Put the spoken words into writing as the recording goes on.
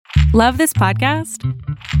Love this podcast?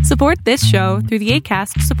 Support this show through the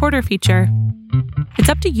Acast supporter feature. It's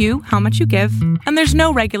up to you how much you give, and there's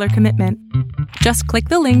no regular commitment. Just click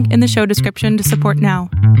the link in the show description to support now.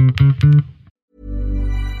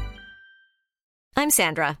 I'm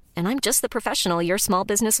Sandra, and I'm just the professional your small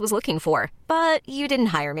business was looking for. But you didn't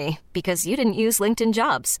hire me because you didn't use LinkedIn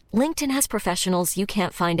Jobs. LinkedIn has professionals you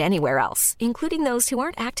can't find anywhere else, including those who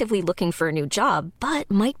aren't actively looking for a new job, but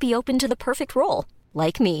might be open to the perfect role,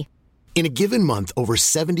 like me. In a given month, over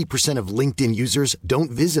 70% of LinkedIn users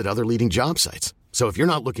don't visit other leading job sites. So if you're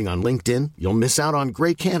not looking on LinkedIn, you'll miss out on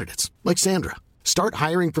great candidates like Sandra. Start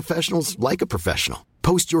hiring professionals like a professional.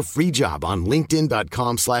 Post your free job on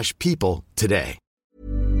linkedin.com/people today.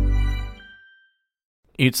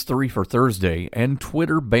 It's 3 for Thursday, and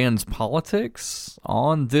Twitter bans politics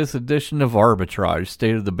on this edition of Arbitrage,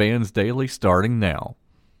 State of the Bands Daily, starting now.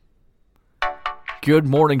 Good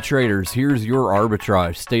morning, traders. Here's your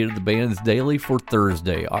Arbitrage State of the Bands Daily for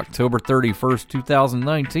Thursday, October 31st,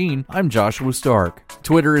 2019. I'm Joshua Stark.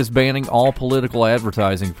 Twitter is banning all political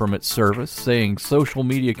advertising from its service, saying social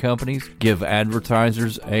media companies give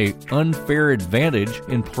advertisers an unfair advantage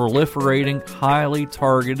in proliferating highly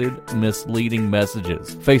targeted, misleading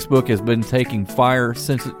messages. Facebook has been taking fire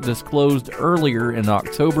since it disclosed earlier in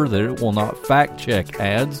October that it will not fact-check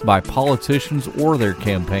ads by politicians or their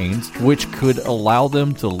campaigns, which could allow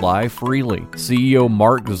them to lie freely. CEO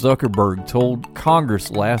Mark Zuckerberg told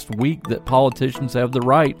Congress last week that politicians have the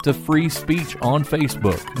right to free speech on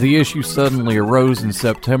Facebook. The issue suddenly arose in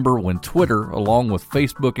September when Twitter, along with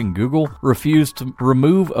Facebook and Google, refused to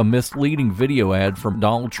remove a misleading video ad from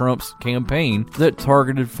Donald Trump's campaign that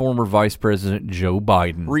targeted former Vice President Joe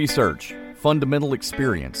Biden. Research, fundamental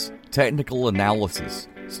experience, technical analysis,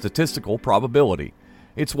 statistical probability.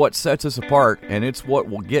 It's what sets us apart, and it's what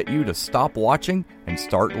will get you to stop watching and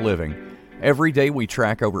start living. Every day we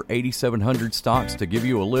track over 8,700 stocks to give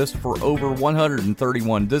you a list for over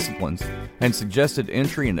 131 disciplines and suggested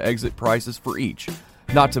entry and exit prices for each,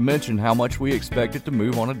 not to mention how much we expect it to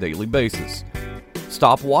move on a daily basis.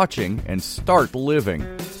 Stop watching and start living.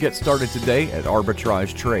 Get started today at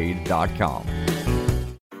arbitragetrade.com.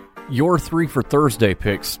 Your 3 for Thursday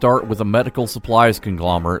picks start with a medical supplies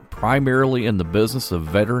conglomerate primarily in the business of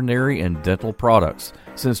veterinary and dental products.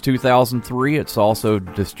 Since 2003, it's also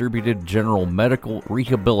distributed general medical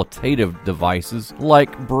rehabilitative devices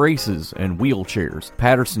like braces and wheelchairs.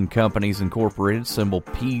 Patterson Companies Incorporated, symbol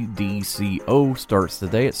PDCO, starts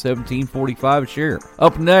today at $17.45 a share.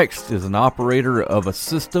 Up next is an operator of a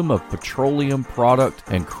system of petroleum product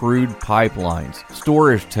and crude pipelines,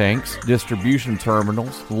 storage tanks, distribution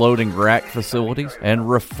terminals, loading rack facilities, and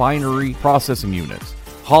refinery processing units.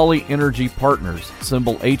 Holly Energy Partners,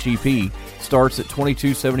 symbol HEP, starts at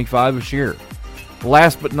 $22.75 a share.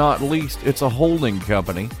 Last but not least, it's a holding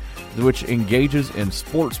company which engages in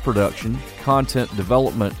sports production, content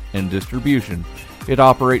development, and distribution. It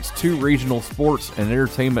operates 2 regional sports and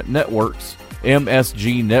entertainment networks,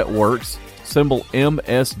 MSG Networks, symbol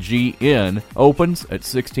MSGN, opens at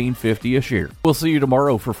 $16.50 a share. We'll see you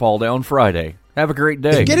tomorrow for Fall Down Friday. Have a great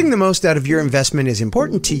day. If getting the most out of your investment is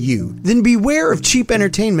important to you, then beware of cheap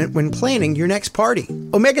entertainment when planning your next party.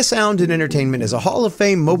 Omega Sound and Entertainment is a Hall of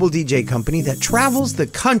Fame mobile DJ company that travels the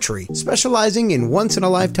country, specializing in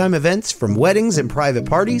once-in-a-lifetime events from weddings and private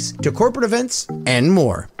parties to corporate events and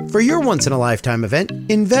more. For your once-in-a-lifetime event,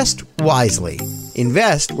 invest wisely.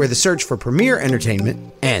 Invest where the search for premier entertainment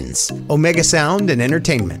ends. Omega Sound and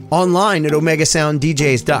Entertainment. Online at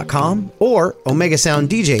OmegaSoundDJs.com or Omega Sound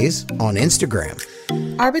DJs on Instagram.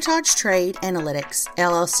 Arbitrage Trade Analytics,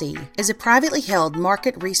 LLC, is a privately held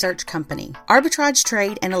market research company. Arbitrage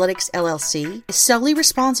Trade Analytics, LLC, is solely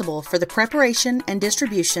responsible for the preparation and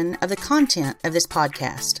distribution of the content of this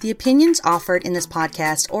podcast. The opinions offered in this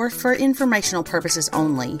podcast are for informational purposes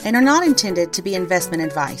only and are not intended to be investment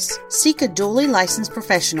advice. Seek a duly licensed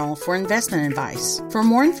professional for investment advice. For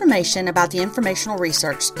more information about the informational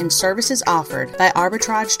research and services offered by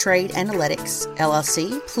Arbitrage Trade Analytics,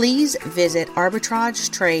 LLC, please visit arbitragetrade.com.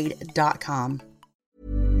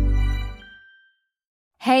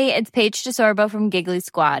 Hey, it's Paige DeSorbo from Giggly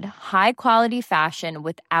Squad. High quality fashion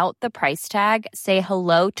without the price tag. Say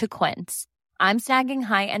hello to Quince. I'm snagging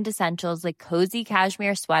high-end essentials like cozy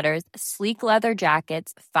cashmere sweaters, sleek leather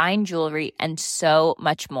jackets, fine jewelry, and so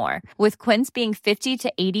much more. With Quince being 50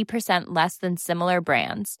 to 80% less than similar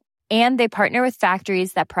brands. And they partner with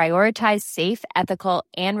factories that prioritize safe, ethical,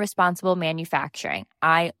 and responsible manufacturing.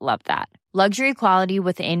 I love that. Luxury quality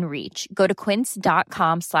within reach. Go to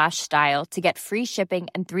quince.com/style to get free shipping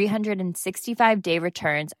and 365-day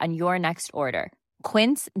returns on your next order.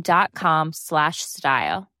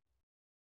 Quince.com/style.